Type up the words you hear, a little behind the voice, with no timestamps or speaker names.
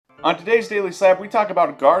On today's Daily Slab, we talk about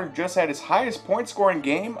a guard who just had his highest point scoring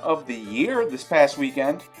game of the year this past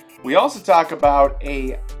weekend. We also talk about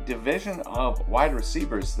a division of wide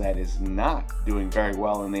receivers that is not doing very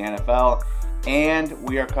well in the NFL. And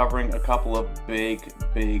we are covering a couple of big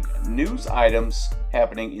news items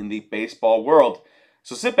happening in the baseball world.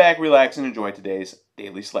 So sit back, relax, and enjoy today's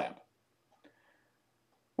Daily Slab.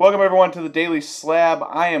 Welcome everyone to the Daily Slab.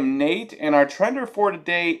 I am Nate, and our trender for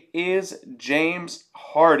today is James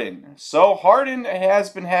Harden. So Harden has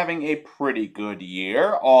been having a pretty good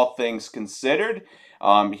year, all things considered.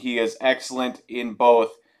 He is excellent in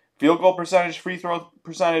both field goal percentage, free throw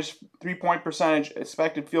percentage, three-point percentage,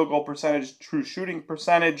 expected field goal percentage, true shooting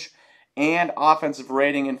percentage, and offensive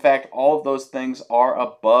rating. In fact, all of those things are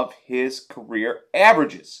above his career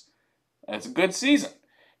averages. That's a good season.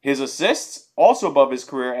 His assists, also above his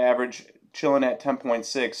career average, chilling at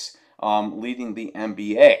 10.6, leading the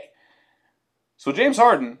NBA. So James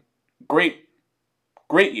Harden, great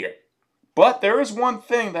year. But there is one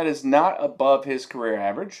thing that is not above his career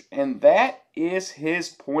average, and that is his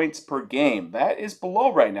points per game. That is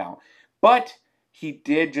below right now. But he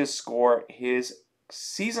did just score his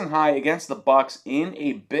season high against the Bucks in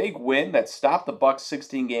a big win that stopped the Bucks'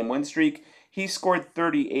 16-game win streak. He scored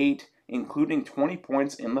 38, including 20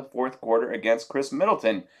 points in the fourth quarter against Chris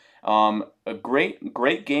Middleton. A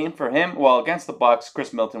great game for him. Well, against the Bucks,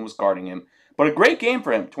 Chris Middleton was guarding him, but a great game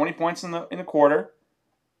for him. 20 points in a quarter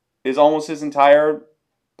is almost his entire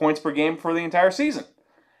points per game for the entire season.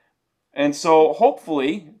 And so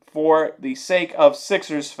hopefully, for the sake of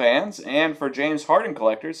Sixers fans and for James Harden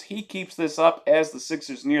collectors, he keeps this up as the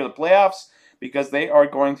Sixers near the playoffs, because they are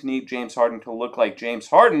going to need James Harden to look like James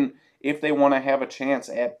Harden if they want to have a chance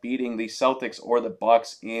at beating the Celtics or the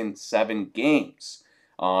Bucks in 7 games.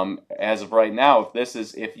 As of right now,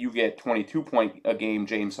 if you get 22 point a game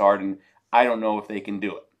James Harden, I don't know if they can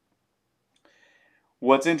do it.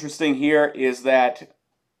 What's interesting here is that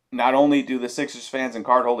not only do the Sixers fans and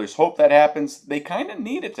cardholders hope that happens, they kind of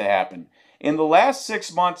need it to happen. In the last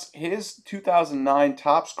 6 months, his 2009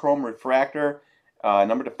 Topps Chrome Refractor,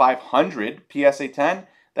 number to 500, PSA 10,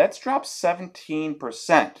 that's dropped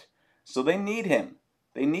 17%. So they need him.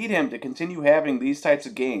 They need him to continue having these types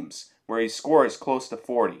of games where he scores close to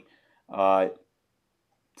 40,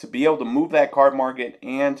 to be able to move that card market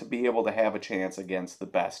and to be able to have a chance against the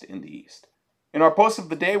best in the East. In our post of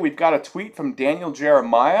the day, we've got a tweet from Daniel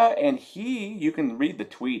Jeremiah, and you can read the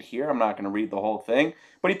tweet here. I'm not going to read the whole thing,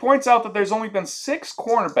 but he points out that there's only been 6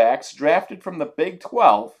 cornerbacks drafted from the Big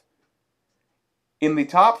 12 in the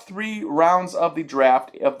top 3 rounds of the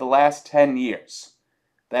draft of the last 10 years.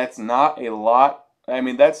 That's not a lot. I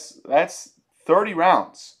mean, that's 30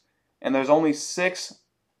 rounds, and there's only 6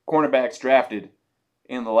 cornerbacks drafted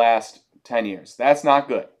in the last 10 years. That's not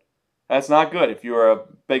good. That's not good. If you're a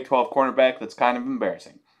Big 12 cornerback, that's kind of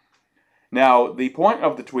embarrassing. Now, the point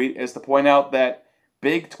of the tweet is to point out that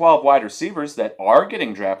Big 12 wide receivers that are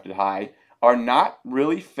getting drafted high are not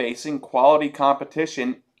really facing quality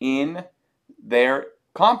competition in their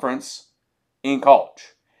conference in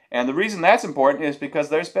college. And the reason that's important is because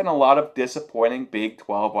there's been a lot of disappointing Big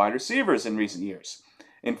 12 wide receivers in recent years.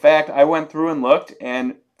 In fact, I went through and looked,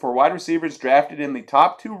 and for wide receivers drafted in the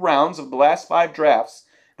top 2 rounds of the last 5 drafts,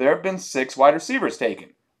 there have been 6 wide receivers taken.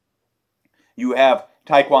 You have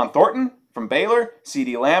Tyquan Thornton from Baylor,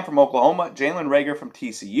 CeeDee Lamb from Oklahoma, Jalen Reagor from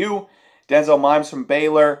TCU, Denzel Mims from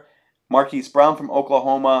Baylor, Marquise Brown from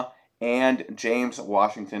Oklahoma, and James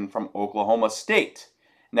Washington from Oklahoma State.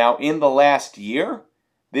 Now, in the last year,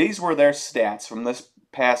 these were their stats from this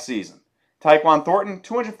past season. Tyquan Thornton,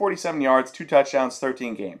 247 yards, 2 touchdowns,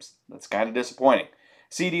 13 games. That's kind of disappointing.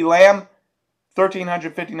 CeeDee Lamb,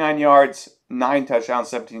 1,359 yards, 9 touchdowns,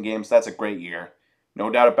 17 games. That's a great year. No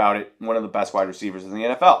doubt about it. One of the best wide receivers in the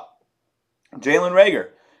NFL. Jalen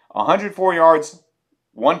Reagor, 104 yards,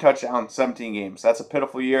 1 touchdown, 17 games. That's a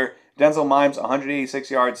pitiful year. Denzel Mims, 186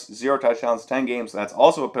 yards, 0 touchdowns, 10 games. That's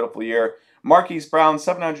also a pitiful year. Marquise Brown,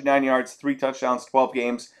 709 yards, 3 touchdowns, 12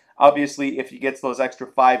 games. Obviously, if he gets those extra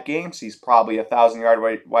 5 games, he's probably a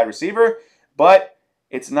 1,000-yard wide receiver. But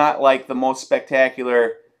it's not like the most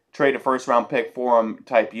spectacular trade a first-round pick for him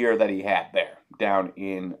type year that he had there down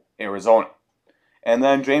in Arizona. And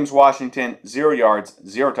then James Washington, 0 yards,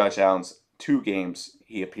 0 touchdowns, 2 games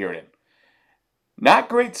he appeared in. Not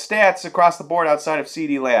great stats across the board outside of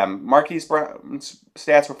CeeDee Lamb. Marquise Brown's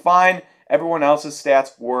stats were fine. Everyone else's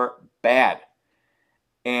stats were bad.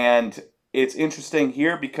 And it's interesting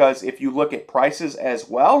here because if you look at prices as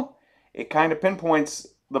well, it kind of pinpoints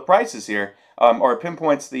the prices here, or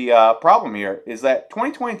pinpoints the problem here, is that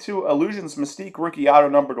 2022 Illusions Mystique rookie auto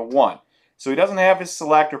number to 1. So he doesn't have his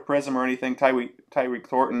Select or Prism or anything, Tyquan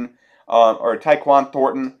Thornton, or Tyquan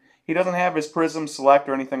Thornton. He doesn't have his Prism, Select,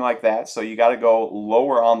 or anything like that, so you got to go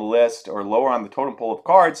lower on the list or lower on the totem pole of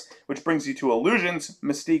cards, which brings you to Illusions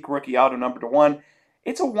Mystique Rookie Auto number 1.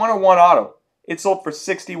 It's a 101 auto. It sold for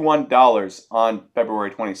 $61 on February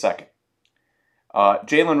 22nd.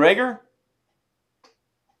 Jalen Reagor,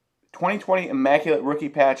 2020 Immaculate Rookie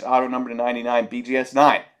Patch Auto number 99, BGS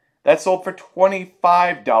 9. That sold for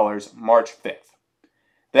 $25 March 5th.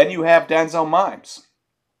 Then you have Denzel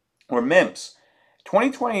Mims,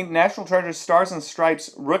 2020 National Treasure Stars and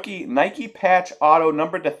Stripes Rookie Nike Patch Auto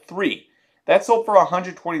number 3. That sold for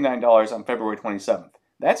 $129 on February 27th.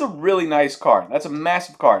 That's a really nice card. That's a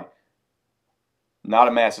massive card. Not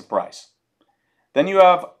a massive price. Then you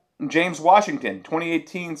have James Washington,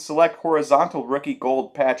 2018 Select Horizontal Rookie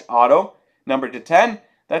Gold Patch Auto number 10.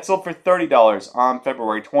 That sold for $30 on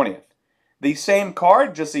February 20th. The same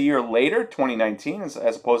card, just a year later, 2019, as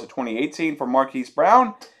opposed to 2018, for Marquise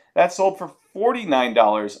Brown, that sold for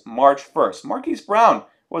 $49 March 1st. Marquise Brown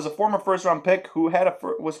was a former first-round pick who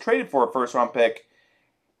was traded for a first-round pick.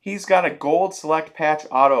 He's got a gold Select Patch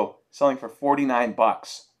Auto selling for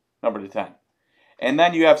 $49, number 10. And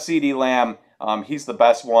then you have CeeDee Lamb. He's the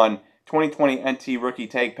best one. 2020 NT Rookie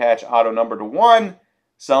Tag Patch Auto number 1.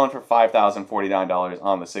 Selling for $5,049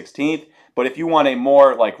 on the 16th. But if you want a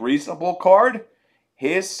more reasonable card,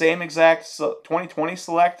 his same exact 2020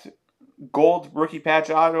 Select Gold Rookie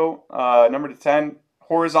Patch Auto number 10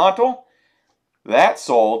 horizontal, that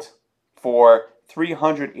sold for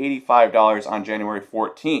 $385 on January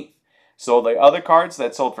 14th. So the other cards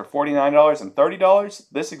that sold for $49 and $30,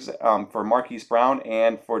 this for Marquise Brown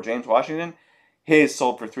and for James Washington, his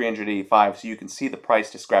sold for $385. So you can see the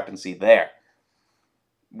price discrepancy there.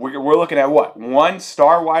 We're looking at what? 1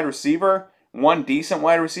 star wide receiver, 1 decent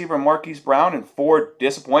wide receiver, Marquise Brown, and 4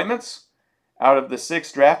 disappointments out of the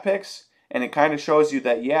 6 draft picks. And it kind of shows you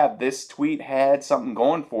that, yeah, this tweet had something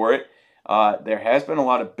going for it. There has been a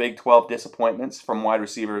lot of Big 12 disappointments from wide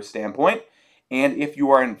receiver standpoint. And if you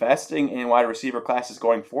are investing in wide receiver classes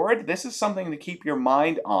going forward, this is something to keep your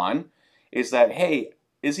mind on, is that, hey,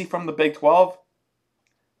 is he from the Big 12?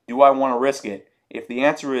 Do I want to risk it? If the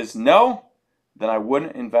answer is no, then I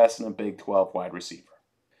wouldn't invest in a Big 12 wide receiver.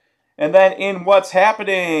 And then in what's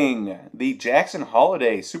happening, the Jackson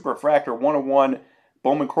Holiday Super Refractor 101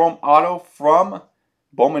 Bowman Chrome Auto from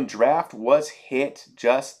Bowman Draft was hit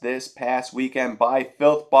just this past weekend by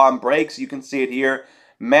Filth Bomb Breaks. You can see it here.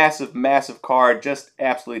 Massive, massive card. Just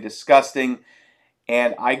absolutely disgusting.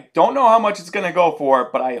 And I don't know how much it's going to go for,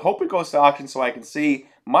 but I hope it goes to auction so I can see.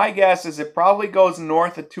 My guess is it probably goes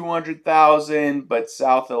north of $200,000, but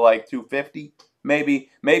south of $250,000. Maybe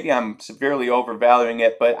I'm severely overvaluing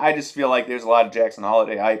it, but I just feel like there's a lot of Jackson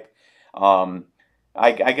Holiday hype. I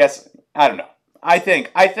guess, I don't know. I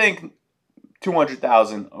think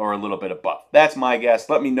 $200,000 or a little bit above. That's my guess.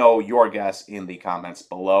 Let me know your guess in the comments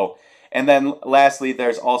below. And then lastly,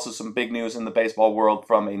 there's also some big news in the baseball world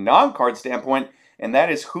from a non-card standpoint, and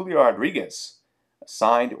that is Julio Rodriguez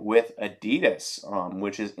signed with Adidas,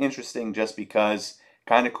 which is interesting just because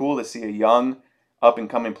kind of cool to see a young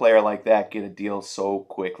up-and-coming player like that get a deal so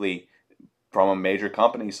quickly from a major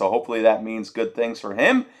company. So hopefully that means good things for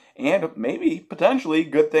him and maybe potentially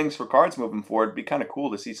good things for cards moving forward. It'd be kind of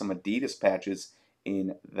cool to see some Adidas patches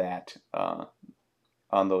in that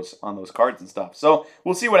on those cards and stuff. So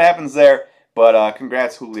we'll see what happens there, but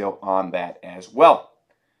congrats Julio on that as well.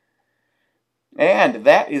 And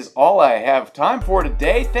that is all I have time for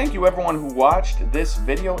today. Thank you everyone who watched this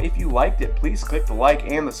video. If you liked it, please click the like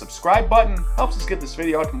and the subscribe button. Helps us get this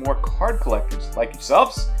video out to more card collectors like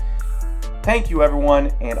yourselves. Thank you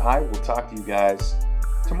everyone, and I will talk to you guys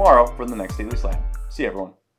tomorrow for the next Daily Slab. See you everyone.